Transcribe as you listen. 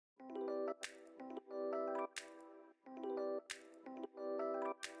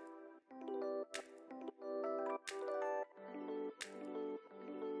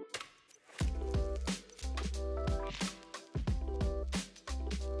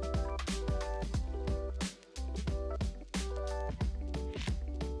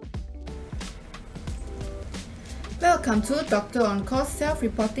Welcome to Dr. On Call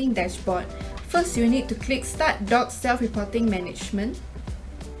Self-Reporting Dashboard. First, you need to click Start Doc Self-Reporting Management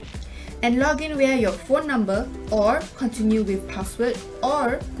and log in via your phone number or continue with password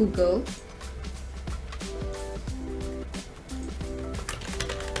or Google.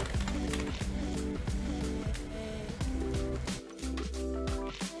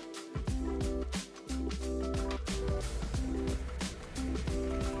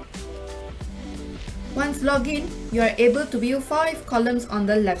 Once logged in, you are able to view 5 columns on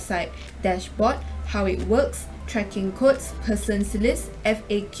the left side: Dashboard, How it works, Tracking codes, Persons list,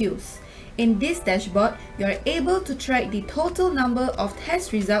 FAQs. In this dashboard, you are able to track the total number of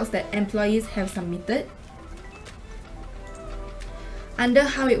test results that employees have submitted. Under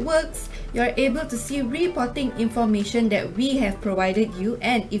How it works, you are able to see reporting information that we have provided you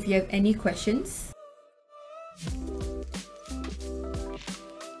and if you have any questions.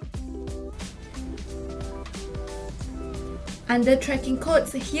 Under Tracking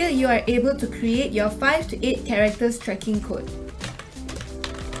Codes, here you are able to create your 5 to 8 characters tracking code.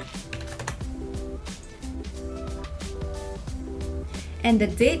 And the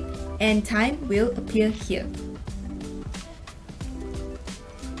date and time will appear here.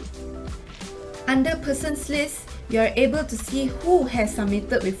 Under Persons List, you are able to see who has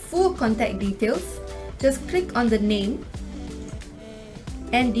submitted with full contact details. Just click on the name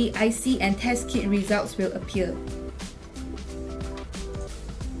and the IC and test kit results will appear.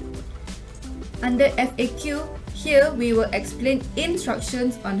 Under FAQ, here we will explain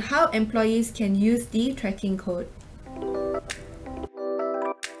instructions on how employees can use the tracking code.